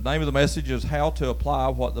The name of the message is How to Apply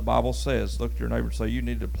What the Bible Says. Look at your neighbor and say, you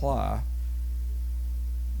need to apply.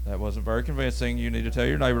 That wasn't very convincing. You need to tell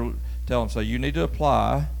your neighbor, tell him, say, you need to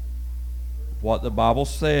apply what the Bible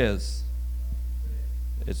says.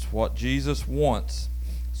 It's what Jesus wants.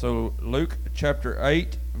 So Luke chapter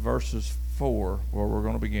 8, verses 4, where we're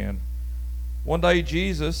going to begin. One day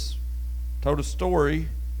Jesus told a story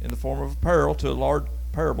in the form of a parable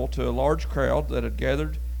to a large crowd that had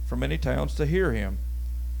gathered from many towns to hear him.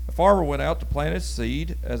 A farmer went out to plant his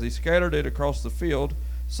seed. As he scattered it across the field,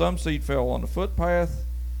 some seed fell on the footpath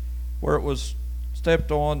where it was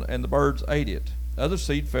stepped on, and the birds ate it. Other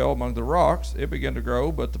seed fell among the rocks. It began to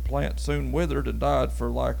grow, but the plant soon withered and died for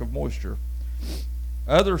lack of moisture.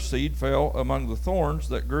 Other seed fell among the thorns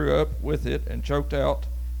that grew up with it and choked out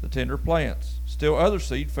the tender plants. Still other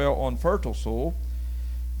seed fell on fertile soil.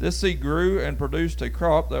 This seed grew and produced a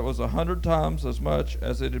crop that was 100 times as much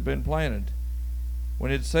as it had been planted. When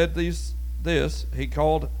he had said this, he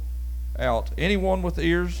called out, anyone with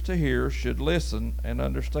ears to hear should listen and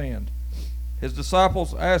understand. His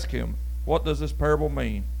disciples asked him, what does this parable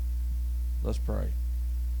mean? Let's pray.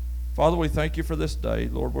 Father, we thank you for this day.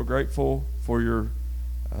 Lord, we're grateful for your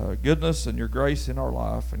goodness and your grace in our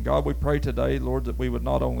life. And God, we pray today, Lord, that we would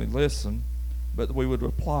not only listen, but that we would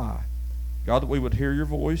apply. God, that we would hear your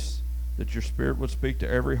voice, that your Spirit would speak to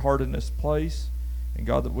every heart in this place. And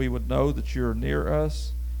God, that we would know that you're near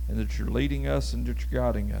us and that you're leading us and that you're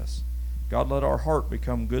guiding us. God, let our heart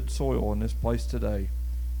become good soil in this place today.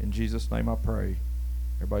 In Jesus' name I pray.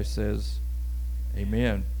 Everybody says,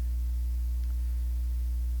 amen.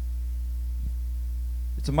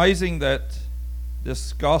 It's amazing that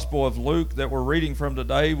this Gospel of Luke that we're reading from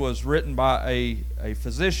today was written by a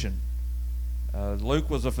physician. Luke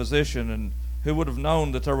was a physician, and who would have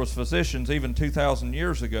known that there was physicians even 2,000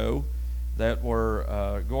 years ago that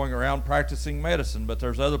were going around practicing medicine? But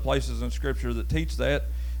there's other places in Scripture that teach that.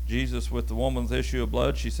 Jesus, with the woman with the issue of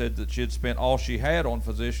blood, she said that she had spent all she had on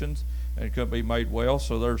physicians and couldn't be made well.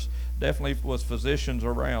 So there's definitely was physicians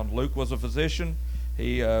around. Luke was a physician.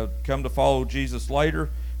 He come to follow Jesus later,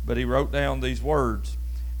 but he wrote down these words,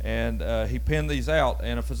 and he penned these out.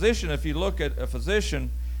 And a physician, if you look at a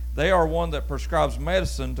physician, they are one that prescribes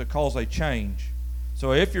medicine to cause a change.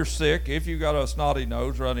 So if you're sick, if you got a snotty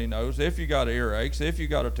nose, runny nose, if you got earaches, if you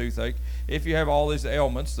got a toothache, if you have all these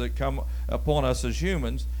ailments that come upon us as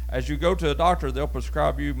humans, as you go to a doctor, they'll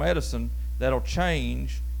prescribe you medicine that'll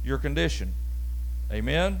change your condition.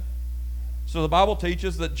 Amen? So the Bible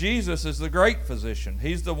teaches that Jesus is the great physician.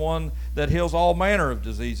 He's the one that heals all manner of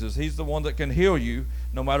diseases. He's the one that can heal you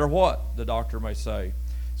no matter what the doctor may say.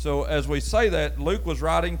 So as we say that, Luke was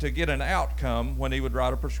writing to get an outcome when he would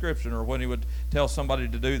write a prescription, or when he would tell somebody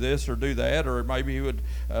to do this or do that, or maybe he would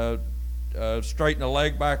straighten a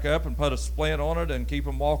leg back up and put a splint on it and keep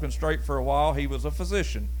them walking straight for a while. He was a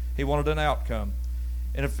physician. He wanted an outcome.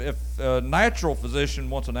 And if a natural physician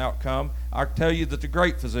wants an outcome, I can tell you that the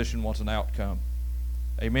great physician wants an outcome.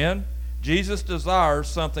 Amen? Jesus desires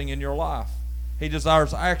something in your life. He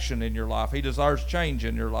desires action in your life. He desires change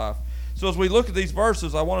in your life. So as we look at these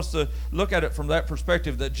verses, I want us to look at it from that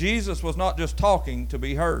perspective, that Jesus was not just talking to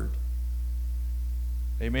be heard.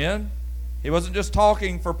 Amen? He wasn't just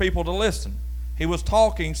talking for people to listen. He was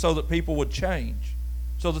talking so that people would change,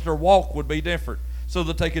 so that their walk would be different, so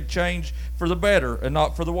that they could change for the better and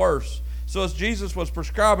not for the worse. So as Jesus was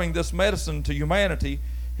prescribing this medicine to humanity,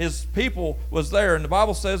 his people was there. And the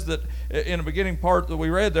Bible says that in the beginning part that we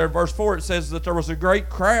read there, verse 4, it says that there was a great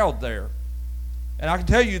crowd there. And I can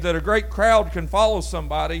tell you that a great crowd can follow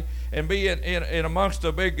somebody and be in amongst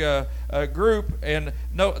a big group, and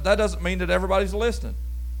no, that doesn't mean that everybody's listening.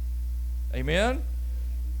 Amen?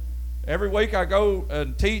 Every week I go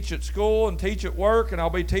and teach at school and teach at work, and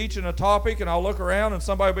I'll be teaching a topic, and I'll look around and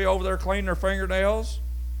somebody will be over there cleaning their fingernails.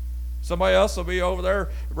 Somebody else will be over there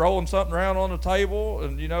rolling something around on the table,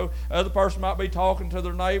 and other person might be talking to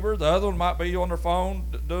their neighbor. The other one might be on their phone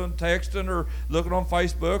doing texting or looking on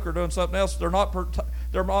Facebook or doing something else. They're not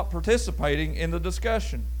participating in the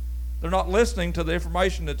discussion. They're not listening to the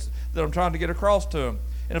information that I'm trying to get across to them.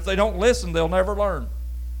 And if they don't listen, they'll never learn.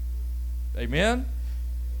 Amen?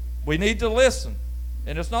 We need to listen.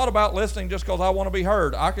 And it's not about listening just because I want to be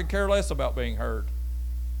heard. I could care less about being heard.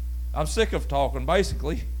 I'm sick of talking,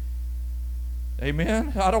 basically.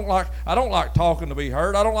 Amen. I don't like talking to be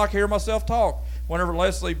heard. I don't like hearing myself talk.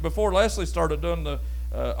 Before Leslie started doing the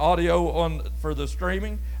audio for the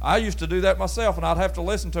streaming, I used to do that myself, and I'd have to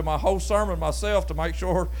listen to my whole sermon myself to make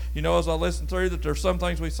sure, as I listen through, that there's some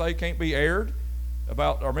things we say can't be aired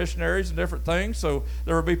about our missionaries and different things. So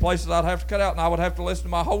there would be places I'd have to cut out, and I would have to listen to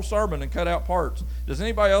my whole sermon and cut out parts. Does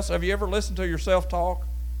anybody else, have you ever listened to yourself talk?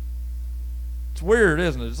 It's weird,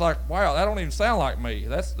 isn't it? It's like, wow, that don't even sound like me.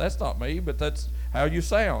 That's not me, but that's how you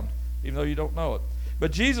sound, even though you don't know it.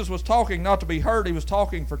 But Jesus was talking not to be heard. He was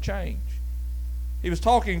talking for change. He was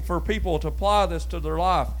talking for people to apply this to their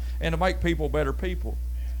life and to make people better people.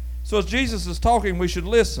 So as Jesus is talking, we should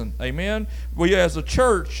listen. Amen? We as a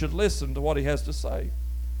church should listen to what he has to say.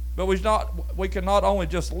 But we can not only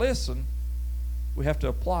just listen, we have to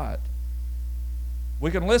apply it. We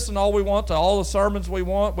can listen all we want to all the sermons we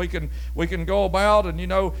want. We can go about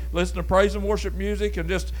and, listen to praise and worship music and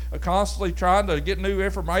just constantly trying to get new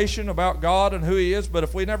information about God and who he is. But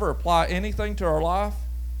if we never apply anything to our life,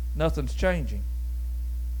 nothing's changing.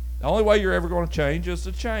 The only way you're ever going to change is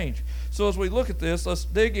to change. So as we look at this, let's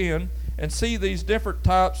dig in and see these different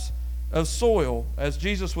types of soil as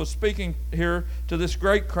Jesus was speaking here to this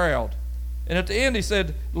great crowd. And at the end he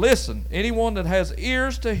said, listen, anyone that has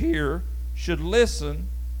ears to hear should listen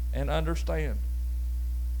and understand.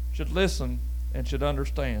 Should listen and should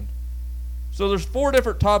understand. So there's 4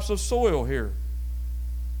 different types of soil here.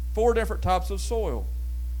 4 different types of soil.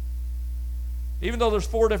 Even though there's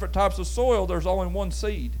 4 different types of soil, there's only one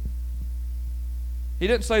seed. He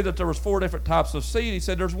didn't say that there was 4 different types of seed. He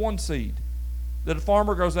said there's one seed. That a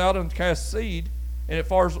farmer goes out and casts seed, and it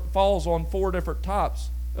falls on 4 different types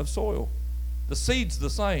of soil. The seed's the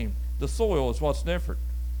same. The soil is what's different.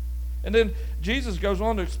 And then Jesus goes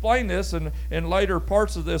on to explain this in later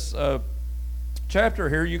parts of this chapter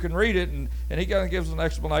here. You can read it, and he kind of gives an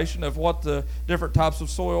explanation of what the different types of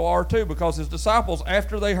soil are too, because his disciples,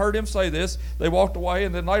 after they heard him say this, they walked away,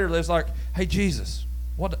 and then later they was like, hey, Jesus,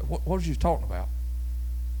 what was you talking about?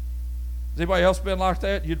 Has anybody else been like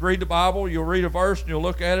that? You'd read the Bible, you'll read a verse, and you'll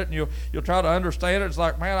look at it, and you'll try to understand it. It's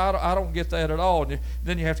like, man, I don't get that at all. And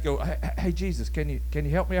then you have to go, hey, Jesus, can you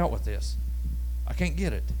help me out with this? I can't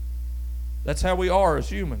get it. That's how we are as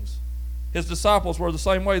humans. His disciples were the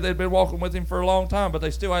same way. They'd been walking with him for a long time, but they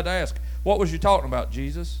still had to ask, what was you talking about,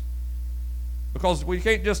 Jesus? Because we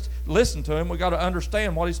can't just listen to him. We got to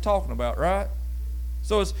understand what he's talking about, right?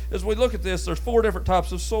 So as we look at this, there's 4 different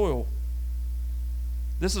types of soil.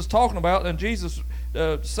 This is talking about, and Jesus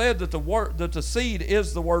said that the seed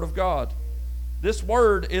is the Word of God. This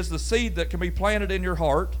Word is the seed that can be planted in your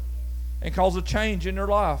heart and cause a change in your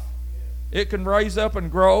life. It can raise up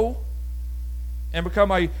and grow and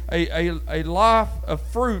become a life of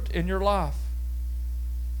fruit in your life.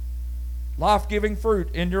 Life-giving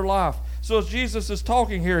fruit in your life. So as Jesus is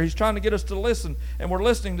talking here, he's trying to get us to listen, and we're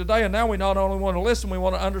listening today, and now we not only want to listen, we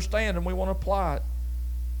want to understand, and we want to apply it.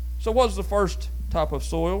 So what's the first type of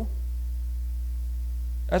soil?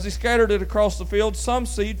 As he scattered it across the field, some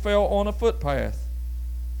seed fell on a footpath,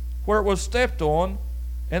 where it was stepped on,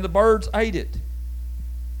 and the birds ate it.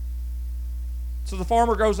 So the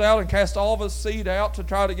farmer goes out and casts all of his seed out to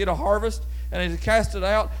try to get a harvest, and as he casts it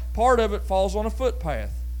out, part of it falls on a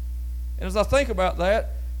footpath. And as I think about that,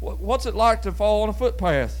 what's it like to fall on a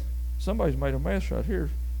footpath? Somebody's made a mess right here.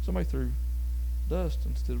 Somebody threw dust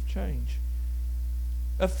instead of change.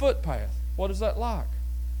 A footpath. What is that like?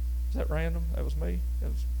 Is that random? That was me. That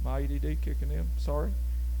was my ADD kicking in. Sorry.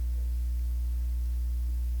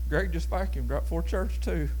 Greg just vacuumed right before church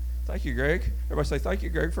too. Thank you, Greg. Everybody say thank you,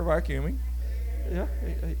 Greg, for vacuuming. Yeah,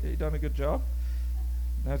 he done a good job.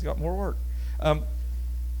 Now he's got more work.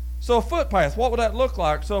 So a footpath, what would that look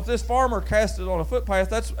like? So if this farmer cast it on a footpath,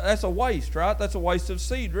 that's a waste, right? That's a waste of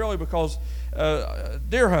seed, really, because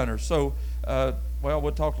deer hunters. So,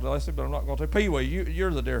 we'll talk to Leslie, but I'm not going to. Pee-wee,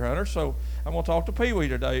 you're the deer hunter, so I'm going to talk to Pee-wee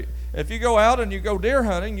today. If you go out and you go deer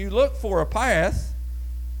hunting, you look for a path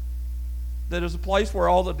that is a place where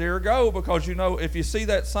all the deer go, because if you see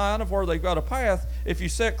that sign of where they've got a path, if you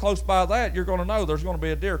sit close by that, you're going to know there's going to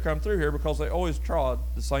be a deer come through here, because they always trod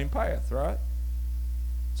the same path, right?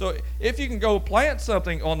 So if you can go plant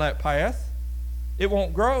something on that path, it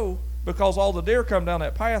won't grow, because all the deer come down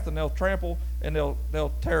that path and they'll trample and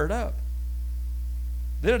they'll tear it up.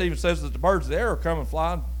 Then it even says that the birds of the air will come and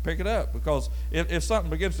fly and pick it up, because if something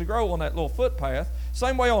begins to grow on that little footpath,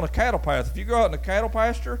 same way on a cattle path. If you go out in a cattle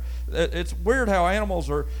pasture, it's weird how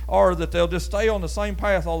animals are that they'll just stay on the same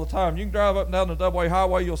path all the time. You can drive up and down the double-way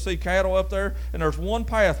highway, you'll see cattle up there, and there's one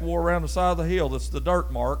path wore around the side of the hill that's the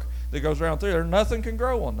dirt mark that goes around through there. Nothing can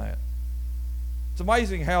grow on that. It's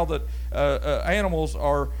amazing how that animals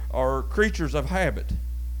are creatures of habit.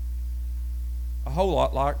 A whole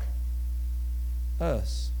lot like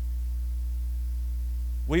us.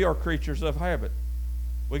 We are creatures of habit.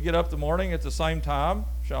 We get up the morning at the same time,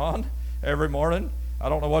 Sean, every morning. I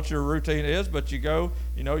don't know what your routine is, but you go,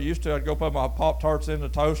 used to I'd go put my Pop-Tarts in the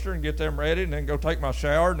toaster and get them ready and then go take my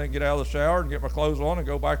shower and then get out of the shower and get my clothes on and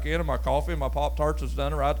go back in and my coffee and my Pop-Tarts is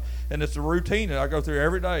done right. And it's a routine that I go through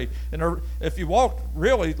every day. And if you walked,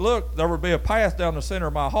 really look, there would be a path down the center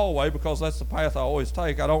of my hallway because that's the path I always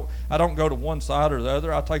take. I don't go to one side or the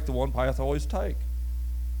other. I take the one path I always take.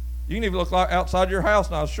 You can even look like outside your house,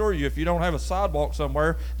 and I assure you, if you don't have a sidewalk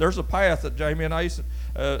somewhere, there's a path at Jason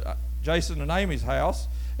and Amy's house,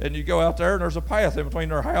 and you go out there, and there's a path in between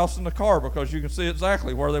their house and the car because you can see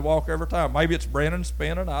exactly where they walk every time. Maybe it's Brennan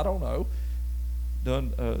spinning, I don't know,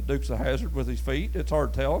 doing Dukes of Hazzard with his feet. It's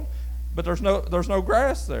hard to tell him, but there's no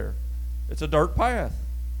grass there. It's a dirt path.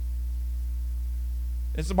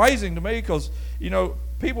 It's amazing to me because,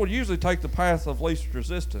 people usually take the path of least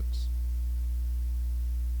resistance.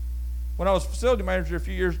 When I was facility manager a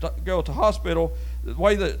few years ago at the hospital, the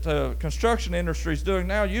way that the construction industry is doing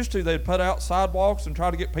now, used to they'd put out sidewalks and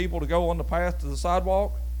try to get people to go on the path to the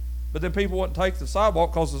sidewalk, but then people wouldn't take the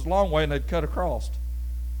sidewalk because it's a long way and they'd cut across.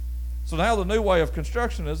 So now the new way of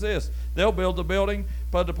construction is this. They'll build the building,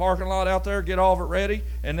 put the parking lot out there, get all of it ready,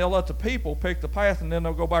 and they'll let the people pick the path, and then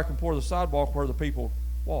they'll go back and pour the sidewalk where the people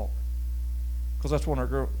walk because that's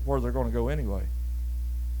where they're going to go anyway.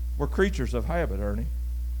 We're creatures of habit, Ernie.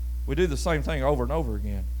 We do the same thing over and over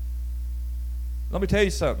again. Let me tell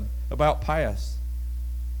you something about paths.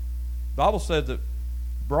 The Bible said that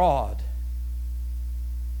broad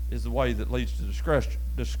is the way that leads to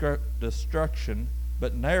destruction,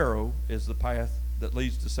 but narrow is the path that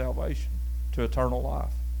leads to salvation, to eternal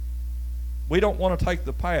life. We don't want to take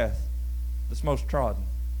the path that's most trodden.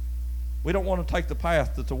 We don't want to take the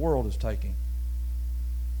path that the world is taking.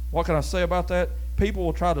 What can I say about that? People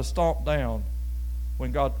will try to stomp down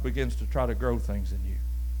when God begins to try to grow things in you.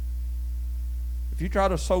 If you try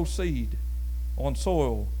to sow seed on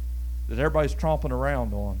soil that everybody's tromping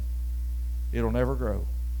around on, it'll never grow.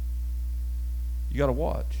 You got to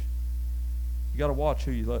watch. You got to watch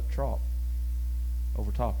who you let tromp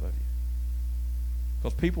over top of you.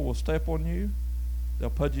 Because people will step on you, they'll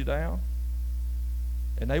put you down,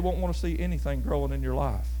 and they won't want to see anything growing in your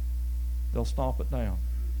life. They'll stomp it down.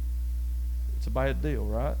 It's a bad deal,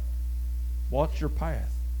 right? Watch your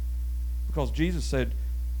path. Because Jesus said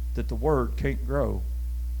that the word can't grow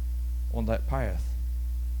on that path.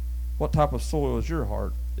 What type of soil is your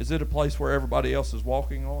heart? Is it a place where everybody else is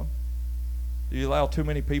walking on? Do you allow too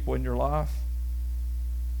many people in your life?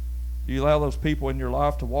 Do you allow those people in your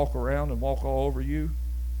life to walk around and walk all over you?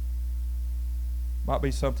 Might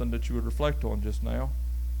be something that you would reflect on just now.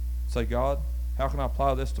 Say, God, how can I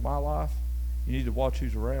apply this to my life? You need to watch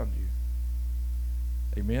who's around you.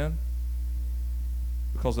 Amen?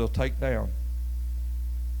 Because they'll take down.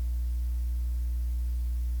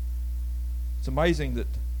 It's amazing that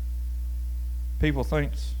people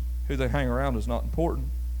think who they hang around is not important.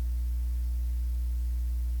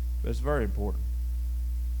 But it's very important.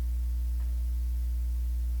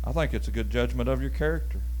 I think it's a good judgment of your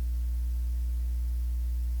character.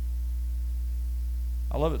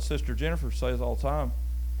 I love it Sister Jennifer says all the time,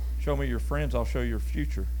 show me your friends, I'll show you your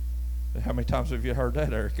future. How many times have you heard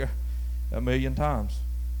that, Erica? 1,000,000 times.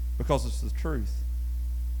 Because it's the truth.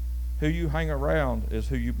 Who you hang around is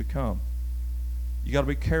who you become. You got to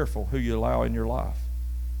be careful who you allow in your life.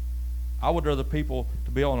 I would rather people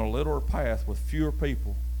to be on a littler path with fewer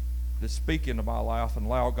people that speak into my life and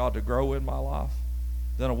allow God to grow in my life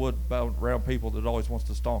than I would around people that always wants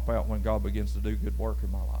to stomp out when God begins to do good work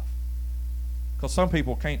in my life. Because some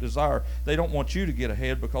people can't desire, they don't want you to get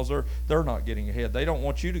ahead because they're not getting ahead. They don't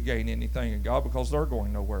want you to gain anything in God because they're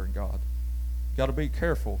going nowhere in God. You got to be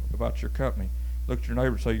careful about your company. Look at your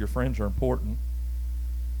neighbor and say your friends are important.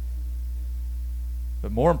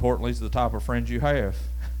 But more importantly is the type of friends you have.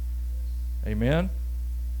 Amen?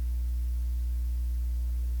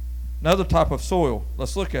 Another type of soil.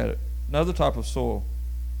 Let's look at it. Another type of soil.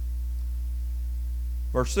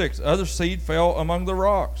 Verse 6, other seed fell among the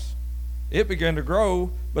rocks. It began to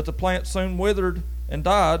grow, but the plant soon withered and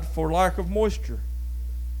died for lack of moisture.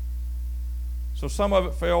 So some of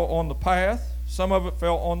it fell on the path, some of it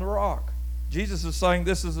fell on the rock. Jesus is saying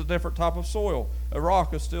this is a different type of soil. A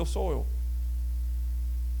rock is still soil.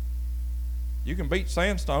 You can beat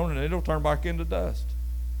sandstone and it'll turn back into dust.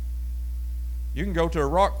 You can go to a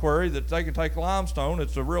rock quarry that they can take limestone,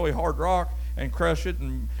 it's a really hard rock, and crush it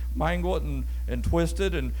and mangle it and twist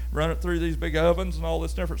it and run it through these big ovens and all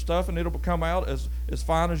this different stuff, and it'll come out as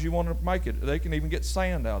fine as you want to make it. They can even get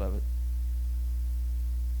sand out of it.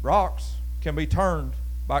 Rocks can be turned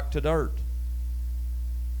back to dirt.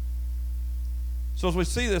 So as we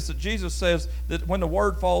see this, that Jesus says that when the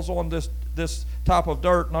word falls on this type of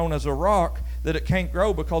dirt known as a rock, that it can't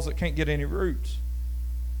grow because it can't get any roots.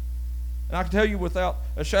 And I can tell you without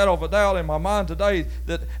a shadow of a doubt in my mind today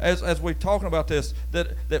that as we're talking about this,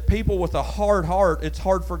 that people with a hard heart, it's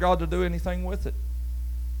hard for God to do anything with it.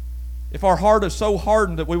 If our heart is so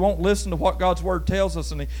hardened that we won't listen to what God's Word tells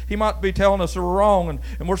us, and He might be telling us we're wrong,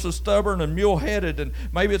 and we're so stubborn and mule-headed, and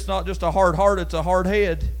maybe it's not just a hard heart, it's a hard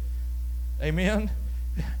head. Amen?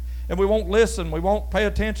 And we won't listen, we won't pay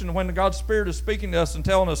attention when God's Spirit is speaking to us and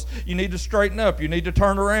telling us, you need to straighten up, you need to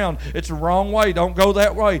turn around, it's the wrong way, don't go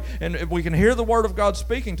that way. And we can hear the Word of God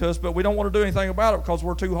speaking to us, but we don't want to do anything about it because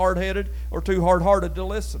we're too hard-headed or too hard-hearted to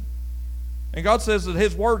listen. And God says that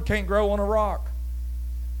His Word can't grow on a rock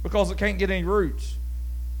because it can't get any roots.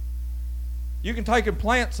 You can take and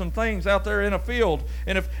plant some things out there in a field,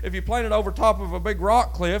 and if you plant it over top of a big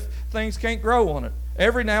rock cliff, things can't grow on it.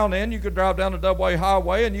 Every now and then you could drive down the double-way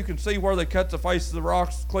highway and you can see where they cut the face of the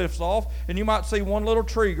rocks cliffs off, and you might see one little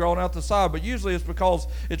tree growing out the side, but usually it's because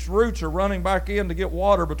its roots are running back in to get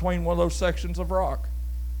water between one of those sections of rock.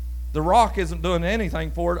 The rock isn't doing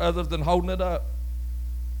anything for it other than holding it up.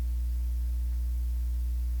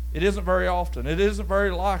 It isn't very often, it isn't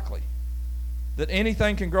very likely that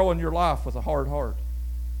anything can grow in your life with a hard heart.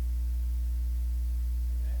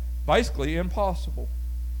 Basically impossible.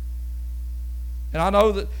 And I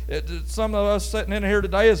know that some of us sitting in here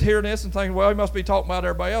today is hearing this and thinking, well, he must be talking about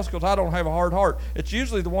everybody else because I don't have a hard heart. It's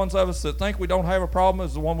usually the ones of us that think we don't have a problem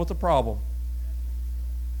is the one with the problem.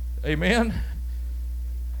 Amen?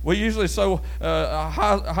 We usually so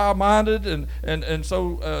high-minded and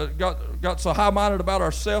so got so high-minded about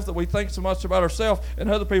ourselves that we think so much about ourselves, and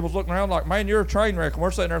other people's looking around like, man, you're a train wreck. And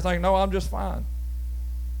we're sitting there thinking, no, I'm just fine.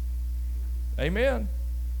 Amen?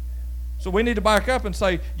 So we need to back up and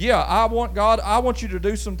say, yeah, I want God, I want you to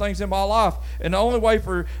do some things in my life. And the only way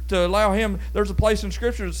to allow Him, there's a place in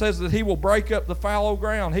Scripture that says that He will break up the fallow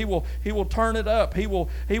ground. He will turn it up. He will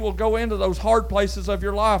go into those hard places of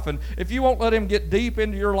your life. And if you won't let Him get deep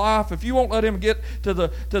into your life, if you won't let Him get to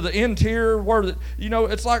the interior where,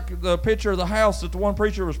 it's like the picture of the house that the one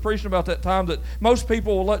preacher was preaching about that time, that most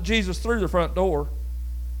people will let Jesus through the front door.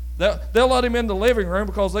 They'll let Him in the living room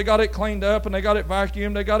because they got it cleaned up and they got it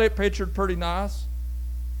vacuumed, they got it pictured pretty nice.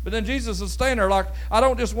 But then Jesus is standing there like, I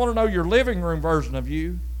don't just want to know your living room version of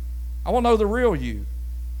you. I want to know the real you.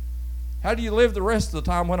 How do you live the rest of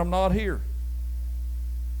the time when I'm not here?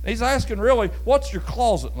 He's asking really, what's your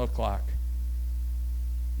closet look like?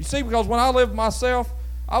 You see, because when I lived myself,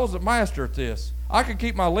 I was a master at this. I could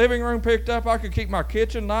keep my living room picked up. I could keep my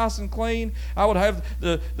kitchen nice and clean. I would have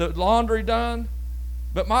the laundry done.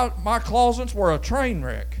 But my closets were a train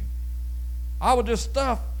wreck. I would just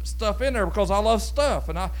stuff in there because I love stuff,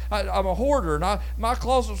 and I'm a hoarder, and my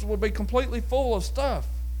closets would be completely full of stuff.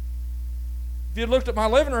 If you looked at my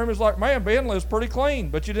living room, it's like, man, Ben lives pretty clean,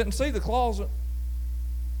 but you didn't see the closet.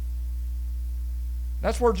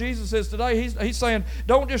 That's where Jesus is today. He's saying,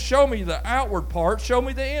 don't just show me the outward parts, show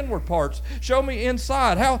me the inward parts. Show me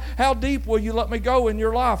inside. How deep will you let me go in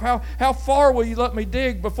your life? How far will you let me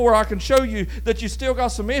dig before I can show you that you still got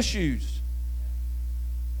some issues?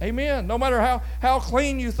 Amen. No matter how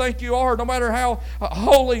clean you think you are, no matter how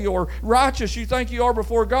holy or righteous you think you are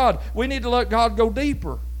before God, we need to let God go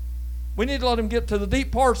deeper. We need to let Him get to the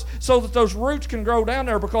deep parts so that those roots can grow down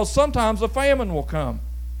there, because sometimes a famine will come.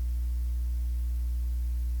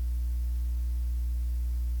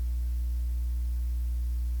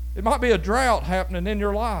 It might be a drought happening in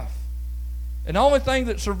your life. And the only thing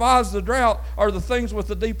that survives the drought are the things with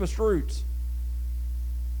the deepest roots.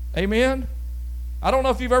 Amen? I don't know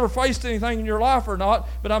if you've ever faced anything in your life or not,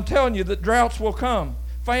 but I'm telling you that droughts will come.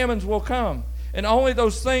 Famines will come. And only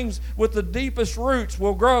those things with the deepest roots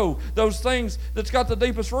will grow. Those things that's got the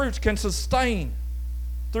deepest roots can sustain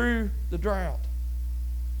through the drought,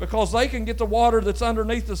 because they can get the water that's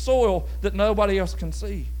underneath the soil that nobody else can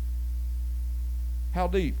see. How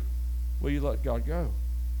deep will you let God go?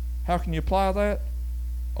 How can you apply that?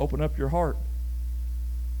 Open up your heart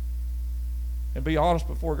and be honest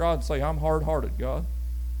before God and say, I'm hard-hearted, God.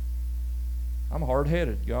 I'm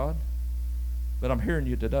hard-headed, God. But I'm hearing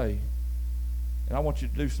you today, and I want you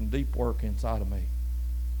to do some deep work inside of me.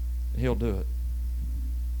 And He'll do it.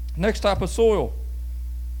 Next type of soil.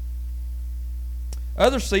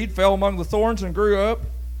 Other seed fell among the thorns and grew up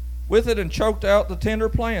with it and choked out the tender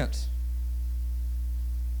plants.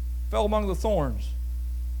 Fell among the thorns.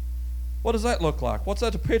 What does that look like? What's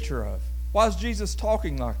that a picture of? Why is Jesus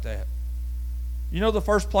talking like that? You know the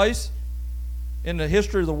first place in the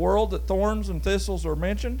history of the world that thorns and thistles are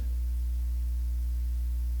mentioned?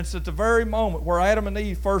 It's at the very moment where Adam and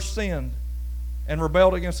Eve first sinned and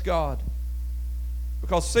rebelled against God.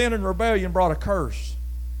 Because sin and rebellion brought a curse.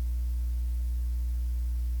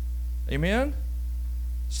 Amen?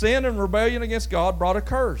 Sin and rebellion against God brought a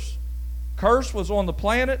curse. Curse was on the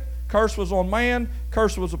planet. Curse was on man.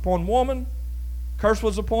 Curse was upon woman. Curse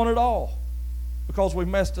was upon it all because we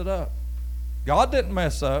messed it up. God didn't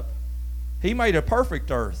mess up. He made a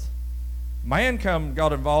perfect earth. Man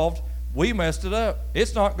got involved. We messed it up.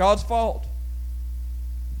 It's not God's fault.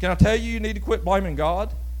 Can I tell you, you need to quit blaming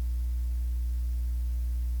God?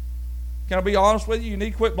 Can I be honest with you? You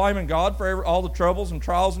need to quit blaming God for all the troubles and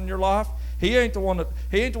trials in your life. He ain't the one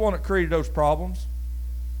that created those problems.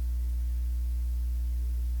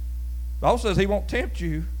 The Bible says He won't tempt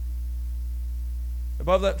you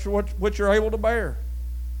above that which you're able to bear.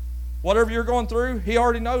 Whatever you're going through, He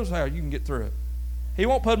already knows how you can get through it. He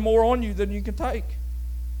won't put more on you than you can take.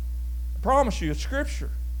 I promise you, it's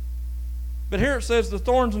Scripture. But here it says the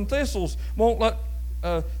thorns and thistles won't let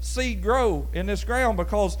seed grow in this ground,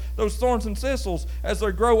 because those thorns and thistles, as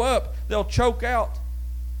they grow up, they'll choke out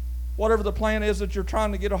whatever the plant is that you're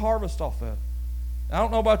trying to get a harvest off of. I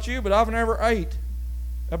don't know about you, but I've never ate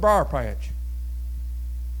a briar patch.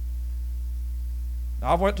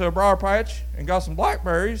 I went to a briar patch and got some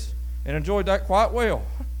blackberries and enjoyed that quite well.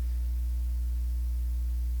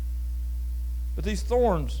 But these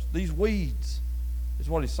thorns, these weeds, is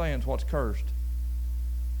what He's saying is what's cursed.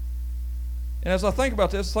 And as I think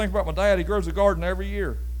about this, I think about my dad. He grows a garden every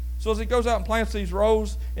year. So as he goes out and plants these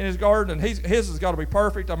rows in his garden, and his has got to be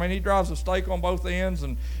perfect. I mean, he drives a stake on both ends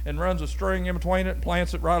and runs a string in between it and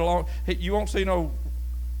plants it right along. You won't see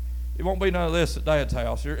it won't be none of this at Dad's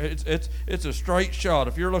house. It's a straight shot.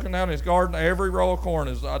 If you're looking down his garden, every row of corn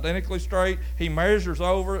is identically straight. He measures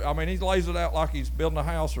over. I mean, he lays it out like he's building a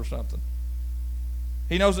house or something.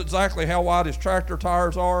 He knows exactly how wide his tractor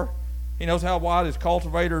tires are. He knows how wide his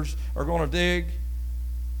cultivators are going to dig.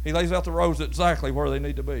 He lays out the rows exactly where they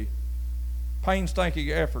need to be.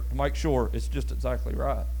 Painstaking effort to make sure it's just exactly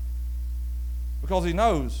right. Because he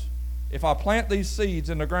knows if I plant these seeds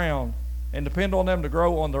in the ground and depend on them to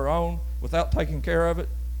grow on their own without taking care of it,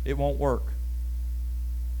 it won't work.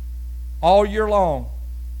 All year long,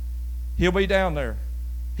 he'll be down there.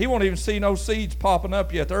 He won't even see no seeds popping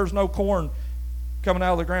up yet. There's no corn coming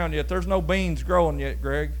out of the ground yet. There's no beans growing yet,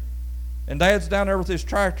 Greg. And Dad's down there with his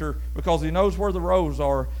tractor because he knows where the rows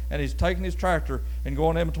are, and he's taking his tractor and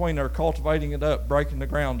going in between there, cultivating it up, breaking the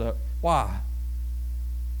ground up. Why?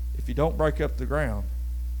 If you don't break up the ground,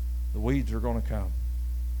 the weeds are going to come.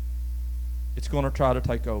 It's going to try to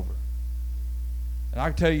take over. And I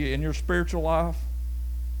can tell you, in your spiritual life,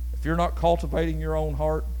 if you're not cultivating your own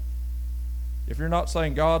heart, if you're not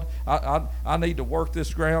saying, God, I need to work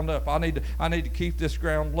this ground up. I need to keep this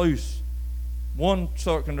ground loose. One,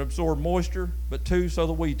 so it can absorb moisture, but two, so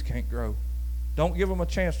the weeds can't grow. Don't give them a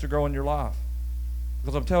chance to grow in your life.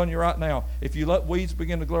 Because I'm telling you right now, if you let weeds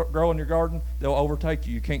begin to grow in your garden, they'll overtake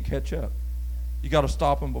you. You can't catch up. You got to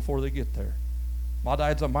stop them before they get there. My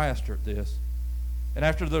dad's a master at this. And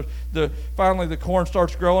after finally the corn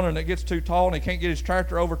starts growing and it gets too tall and he can't get his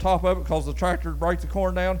tractor over top of it because the tractor breaks the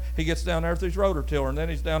corn down, he gets down there with his rotor tiller, and then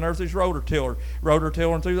he's down there with his rotor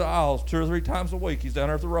tilling through the aisles 2 or 3 times a week. He's down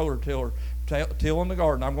there with the rotor tiller, tilling the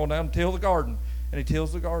garden. I'm going down to till the garden, and he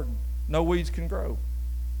tills the garden. No weeds can grow.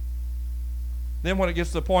 Then when it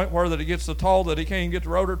gets to the point where that it gets so tall that he can't even get the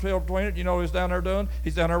rotor tiller between it, you know what he's down there doing?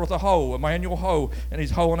 He's down there with a manual hoe, and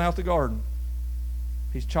he's hoeing out the garden.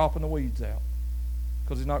 He's chopping the weeds out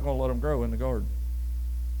because he's not going to let them grow in the garden.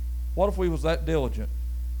 What if we was that diligent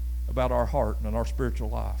about our heart and our spiritual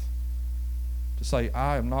life to say,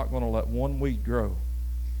 I am not going to let one weed grow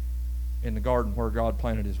in the garden where God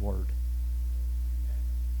planted His Word?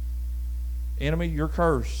 Enemy, your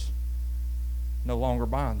curse no longer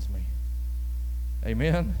binds me.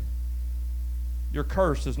 Amen? Your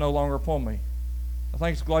curse is no longer upon me. I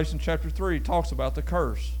think it's Galatians chapter 3 talks about the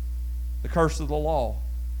curse of the law.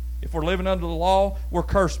 If we're living under the law, we're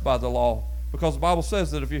cursed by the law, because the Bible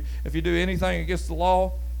says that if you do anything against the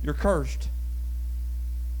law, you're cursed.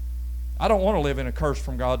 I don't want to live in a curse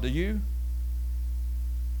from God, do you?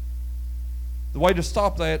 The way to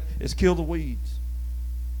stop that is kill the weeds.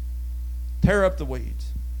 Tear up the weeds.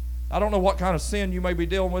 I don't know what kind of sin you may be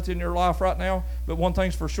dealing with in your life right now, but one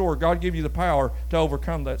thing's for sure, God gave you the power to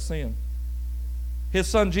overcome that sin. His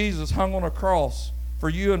Son Jesus hung on a cross for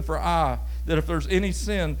you and for I, that if there's any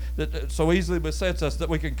sin that so easily besets us, that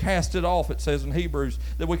we can cast it off, it says in Hebrews,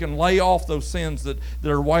 that we can lay off those sins that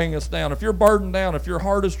are weighing us down. If you're burdened down, if your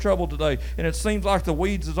heart is troubled today, and it seems like the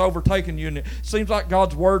weeds has overtaken you, and it seems like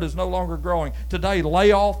God's Word is no longer growing, today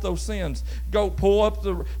lay off those sins. Go pull up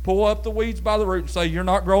the weeds by the root and say, you're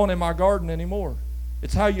not growing in my garden anymore.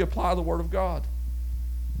 It's how you apply the Word of God.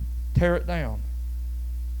 Tear it down.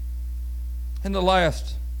 And the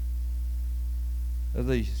last of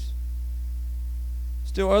these.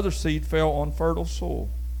 Still other seed fell on fertile soil.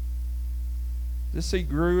 This seed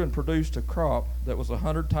grew and produced a crop that was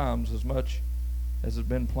 100 times as much as had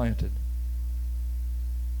been planted.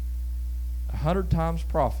 100 times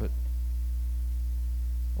profit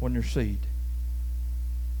on your seed.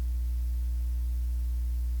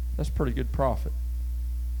 That's pretty good profit.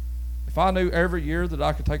 If I knew every year that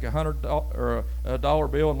I could take $100 or a dollar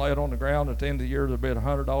bill and lay it on the ground, at the end of the year there'd be a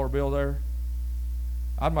 $100 bill there,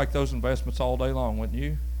 I'd make those investments all day long, wouldn't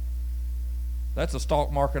you? That's a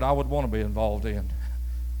stock market I would want to be involved in.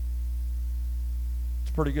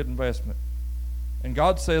 It's a pretty good investment. And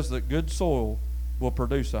God says that good soil will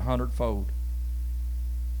produce 100-fold.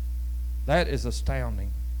 That is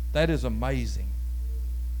astounding. That is amazing.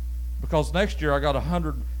 Because next year I got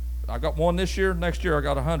 100. I got one this year. Next year I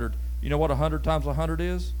got 100. You know what 100 times 100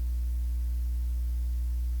 is?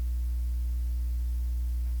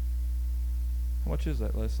 How much is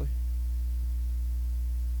that, Leslie?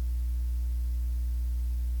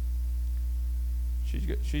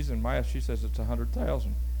 She's in math. She says it's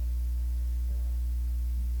 100,000.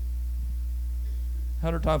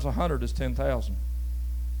 100 times 100 is 10,000.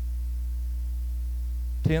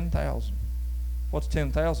 10,000. What's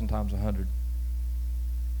 10,000 times 100?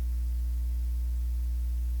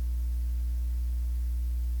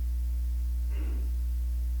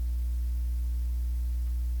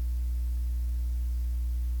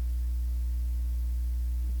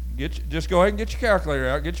 Just go ahead and get your calculator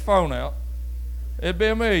out. Get your phone out. It'd be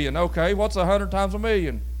 1,000,000. Okay, what's 100 times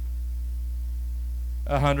 1,000,000?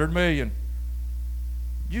 100 million.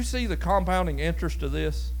 Do you see the compounding interest of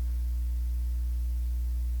this?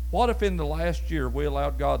 What if in the last year we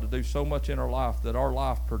allowed God to do so much in our life that our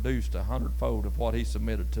life produced 100-fold of what He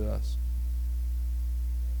submitted to us?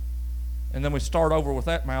 And then we start over with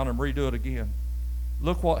that amount and redo it again.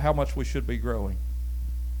 Look how much we should be growing.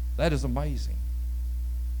 That is amazing.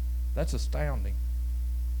 That's astounding.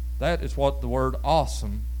 That is what the word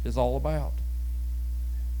awesome is all about.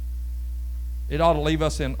 It ought to leave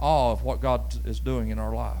us in awe of what God is doing in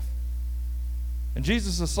our life. And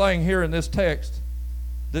Jesus is saying here in this text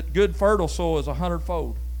that good fertile soil is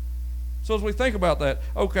 100-fold. So as we think about that,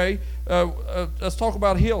 okay, let's talk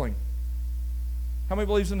about healing. How many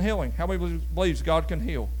believes in healing? How many believes God can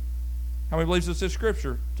heal? How many believes it's in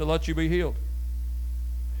Scripture to let you be healed?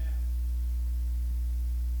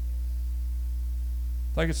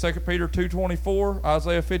 I think it's 2 Peter 2:24,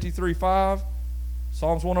 Isaiah 53:5,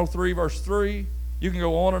 Psalms 103 verse 3. You can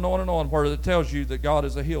go on and on and on where it tells you that God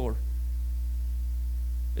is a healer.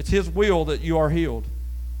 It's His will that you are healed.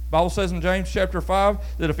 The Bible says in James chapter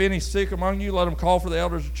 5 that if any is sick among you, let them call for the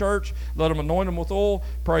elders of the church, let them anoint them with oil,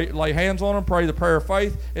 pray, lay hands on them, pray the prayer of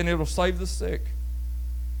faith, and it will save the sick.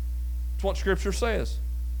 That's what Scripture says.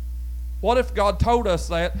 What if God told us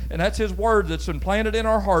that, and that's His word that's implanted in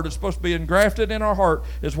our heart, it's supposed to be engrafted in our heart,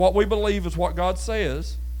 is what we believe is what God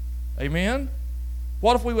says. Amen?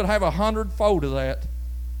 What if we would have 100-fold of that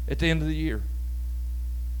at the end of the year?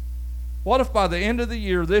 What if by the end of the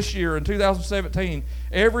year, this year in 2017,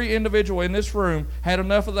 every individual in this room had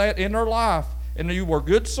enough of that in their life, and you were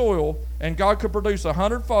good soil, and God could produce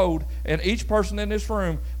 100-fold, and each person in this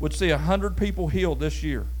room would see 100 people healed this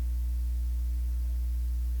year?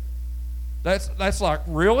 That's like,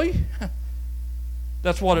 really?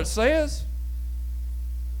 That's what it says.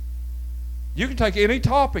 You can take any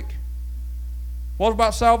topic. What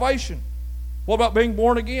about salvation? What about being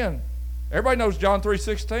born again? Everybody knows John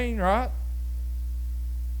 3:16, right?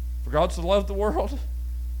 For God so loved the world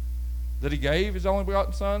that He gave His only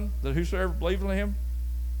begotten Son, that whosoever believed in Him,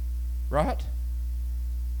 right?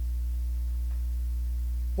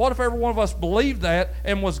 What if every one of us believed that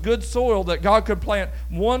and was good soil that God could plant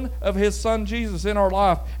one of His Son Jesus in our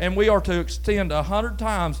life, and we are to extend 100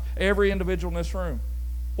 times every individual in this room?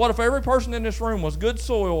 What if every person in this room was good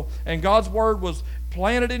soil and God's Word was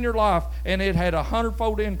planted in your life and it had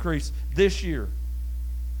 100-fold increase this year?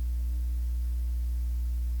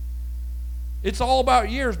 It's all about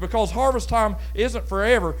years, because harvest time isn't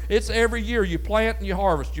forever. It's every year. You plant and you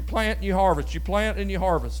harvest. You plant and you harvest. You plant and you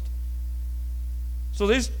harvest. So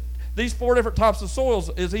these 4 different types of soils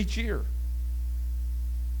is each year.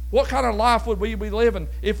 What kind of life would we be living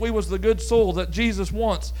if we was the good soil that Jesus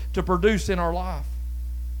wants to produce in our life?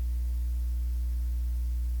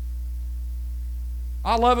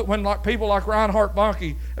 I love it when people like Reinhard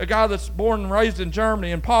Bonnke, a guy that's born and raised in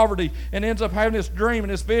Germany in poverty, and ends up having this dream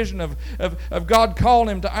and this vision of God calling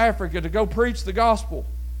him to Africa to go preach the gospel.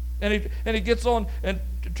 And he gets on and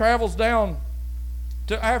travels down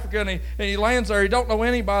to Africa, and he lands there. He don't know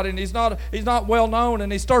anybody, and he's not well known,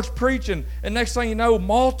 and he starts preaching, and next thing you know,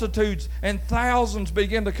 multitudes and thousands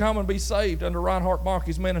begin to come and be saved under Reinhard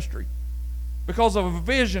Bonnke's ministry because of a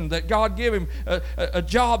vision that God gave him, a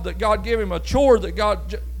job that God gave him, a chore that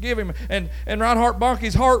God gave him. And Reinhard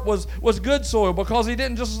Bonnke's heart was good soil, because he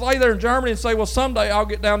didn't just lay there in Germany and say, well, someday I'll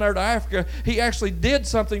get down there to Africa. He actually did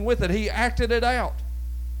something with it. He acted it out.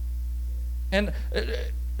 And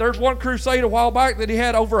there's one crusade a while back that he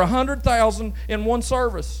had over 100,000 in one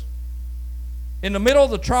service. In the middle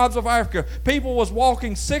of the tribes of Africa, people was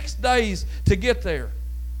walking 6 days to get there.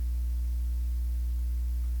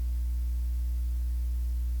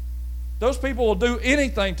 Those people will do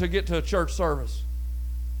anything to get to a church service.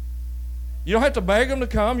 You don't have to beg them to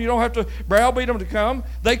come. You don't have to browbeat them to come.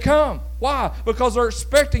 They come. Why? Because they're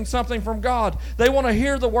expecting something from God. They want to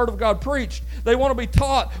hear the Word of God preached. They want to be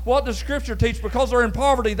taught what does Scripture teach. Because they're in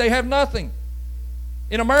poverty, they have nothing.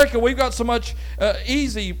 In America, we've got so much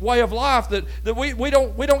easy way of life that we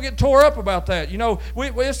don't get tore up about that. You know,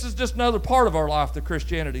 this is just another part of our life, the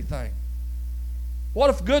Christianity thing. What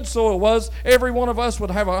if good soil was every one of us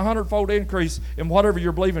would have a 100-fold increase in whatever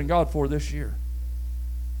you're believing God for this year?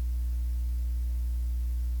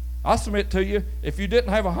 I submit to you, if you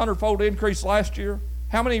didn't have a 100-fold increase last year,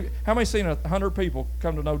 how many seen 100 people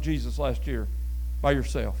come to know Jesus last year by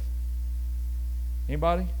yourself?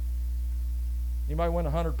 Anybody? Anybody win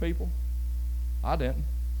 100 people? I didn't.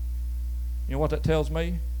 You know what that tells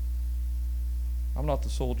me? I'm not the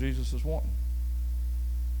soul Jesus is wanting.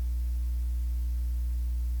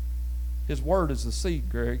 His word is the seed,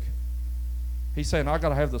 Greg. He's saying, I got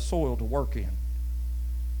to have the soil to work in.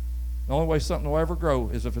 The only way something will ever grow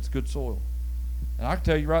is if it's good soil. And I can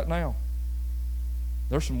tell you right now,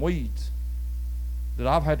 there's some weeds that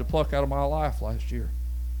I've had to pluck out of my life last year.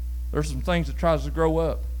 There's some things that tries to grow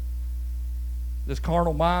up. This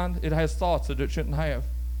carnal mind, it has thoughts that it shouldn't have.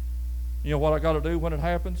 You know what I got to do when it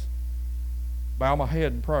happens? Bow my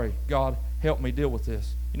head and pray, God, help me deal with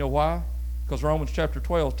this. You know why? Because Romans chapter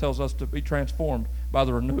 12 tells us to be transformed by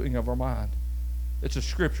the renewing of our mind. It's a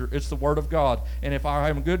scripture. It's the word of God. And if I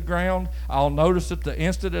have good ground, I'll notice it the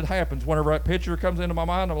instant it happens. Whenever that picture comes into my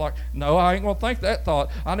mind, I'm like, no, I ain't going to think that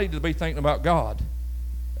thought. I need to be thinking about God.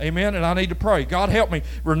 Amen? And I need to pray. God, help me.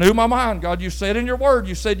 Renew my mind. God, you said in your word,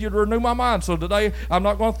 you said you'd renew my mind. So today, I'm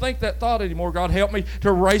not going to think that thought anymore. God, help me to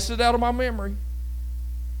erase it out of my memory.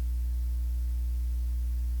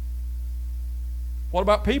 What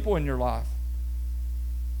about people in your life?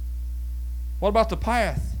 What about the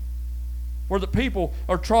path where the people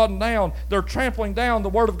are trodden down? They're trampling down. The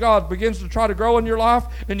Word of God begins to try to grow in your life,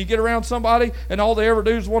 and you get around somebody, and all they ever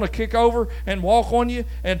do is want to kick over and walk on you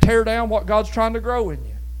and tear down what God's trying to grow in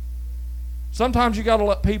you. Sometimes you got to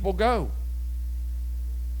let people go.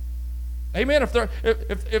 Amen.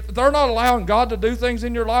 If they're not allowing God to do things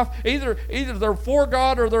in your life, either they're for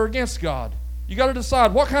God or they're against God. You got to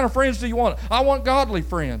decide, what kind of friends do you want? I want godly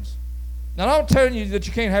friends. Now, I'm not telling you that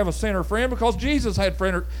you can't have a sinner friend, because Jesus had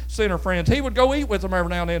sinner friends. He would go eat with them every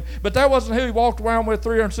now and then, but that wasn't who he walked around with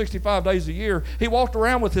 365 days a year. He walked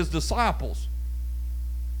around with his disciples.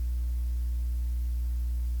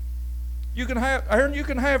 You can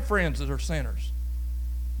have friends that are sinners,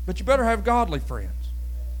 but you better have godly friends.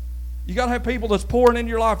 You got to have people that's pouring in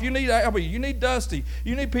your life. You need Abby. You need Dusty.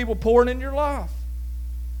 You need people pouring in your life.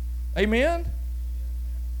 Amen?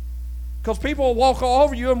 Because people will walk all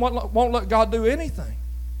over you and won't let God do anything.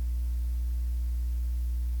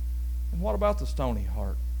 And what about the stony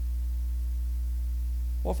heart?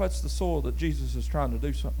 What if that's the soil that Jesus is trying to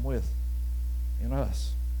do something with in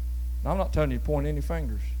us? Now, I'm not telling you to point any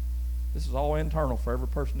fingers. This is all internal for every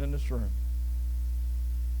person in this room.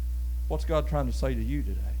 What's God trying to say to you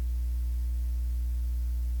today?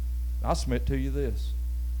 I submit to you this,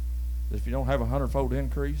 that if you don't have a 100-fold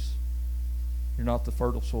increase, you're not the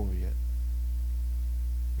fertile soil yet.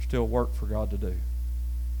 There's still work for God to do.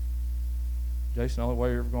 Jason, the only way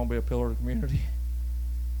you're ever going to be a pillar of the community,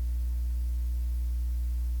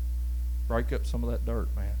 break up some of that dirt,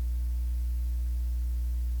 man.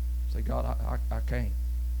 Say, God, I can't,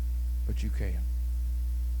 but you can.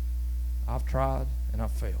 I've tried and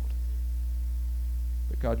I've failed.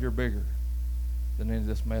 But God, you're bigger than any of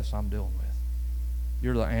this mess I'm dealing with.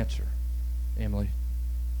 You're the answer, Emily.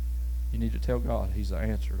 You need to tell God He's the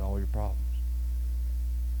answer to all your problems.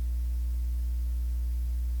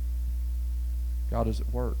 God is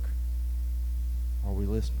at work. Are we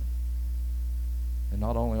listening? And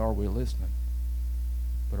not only are we listening,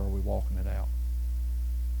 but are we walking it out?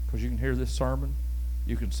 Because you can hear this sermon,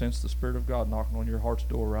 you can sense the Spirit of God knocking on your heart's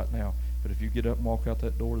door right now. But if you get up and walk out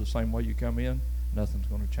that door the same way you come in, nothing's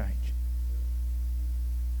going to change.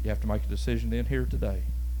 You have to make a decision in here today.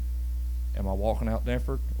 Am I walking out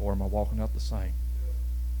different, or am I walking out the same?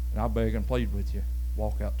 And I beg and plead with you,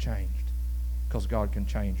 walk out changed, because God can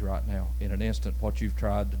change right now in an instant what you've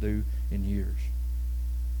tried to do in years.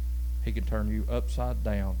 He can turn you upside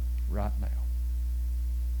down right now.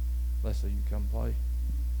 Leslie, you come play.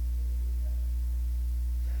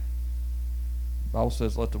 The Bible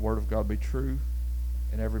says, let the word of God be true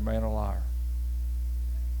and every man a liar.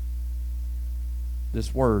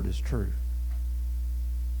 This word is true.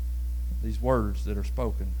 These words that are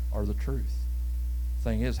spoken are the truth. The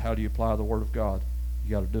thing is, how do you apply the word of God?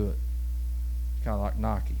 You got to do it. It's kind of like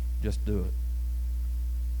Nike. Just do it.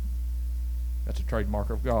 That's a trademark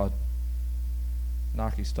of God.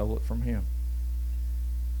 Nike stole it from him.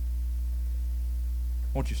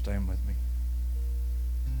 Won't you stand with me?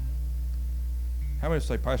 How many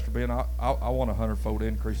say, Pastor Ben, I want a 100-fold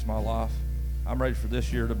increase in my life. I'm ready for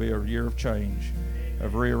this year to be a year of change,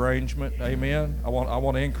 of rearrangement. Amen. I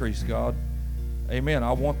want to increase, God. Amen.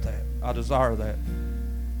 I want that. I desire that.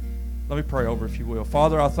 Let me pray over, if you will.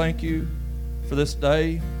 Father, I thank you for this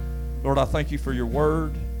day. Lord, I thank you for your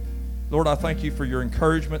word. Lord, I thank you for your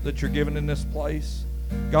encouragement that you're giving in this place.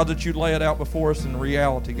 God, that you lay it out before us in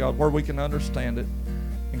reality, God, where we can understand it.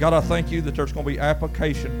 And God, I thank you that there's going to be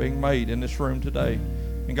application being made in this room today.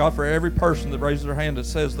 And God, for every person that raises their hand that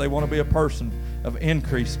says they want to be a person of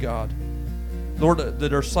increase, God. Lord,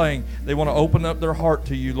 that are saying they want to open up their heart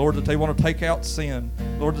to you. Lord, that they want to take out sin.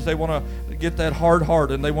 Lord, that they want to get that hard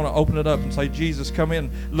heart and they want to open it up and say, Jesus, come in.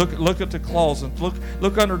 Look at the closet.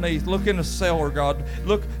 Look underneath. Look in the cellar, God.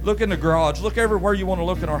 Look in the garage. Look everywhere you want to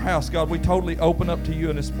look in our house, God. We totally open up to you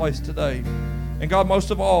in this place today. And God, most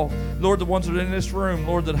of all, Lord, the ones that are in this room,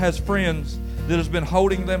 Lord, that has friends that has been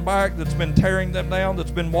holding them back, that's been tearing them down, that's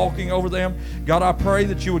been walking over them. God, I pray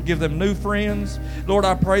that you would give them new friends. Lord,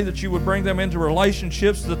 I pray that you would bring them into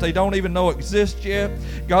relationships that they don't even know exist yet.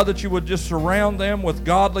 God, that you would just surround them with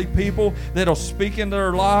godly people that'll speak into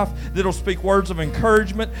their life, that'll speak words of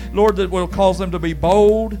encouragement. Lord, that will cause them to be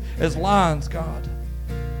bold as lions, God.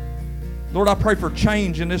 Lord, I pray for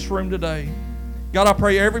change in this room today. God, I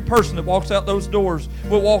pray every person that walks out those doors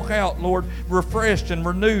will walk out, Lord, refreshed and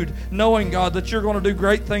renewed, knowing, God, that you're going to do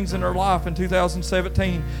great things in their life in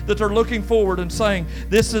 2017, that they're looking forward and saying,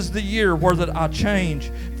 this is the year where that I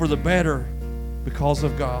change for the better because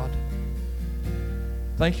of God.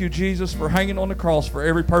 Thank you, Jesus, for hanging on the cross for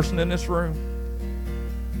every person in this room.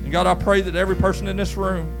 And God, I pray that every person in this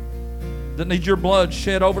room that needs your blood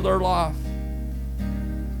shed over their life,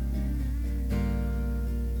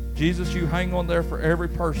 Jesus, you hang on there for every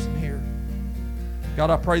person here.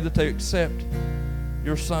 God, I pray that they accept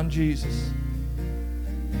your Son, Jesus.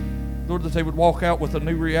 Lord, that they would walk out with a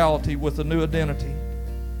new reality, with a new identity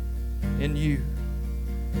in you.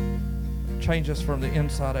 Change us from the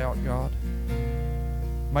inside out, God.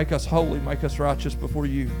 Make us holy, make us righteous before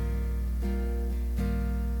you.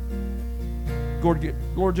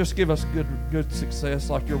 Lord, just give us good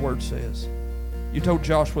success like your word says. You told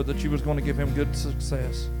Joshua that you was going to give him good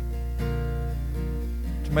success.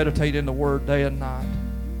 Meditate in the word day and night.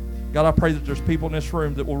 God, I pray that there's people in this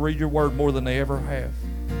room that will read your word more than they ever have.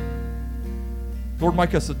 Lord,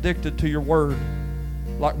 make us addicted to your word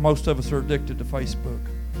like most of us are addicted to Facebook.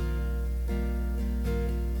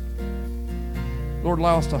 Lord,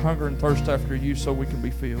 allow us to hunger and thirst after you so we can be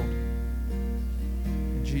filled.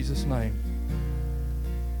 In Jesus' name,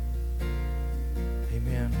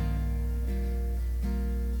 amen.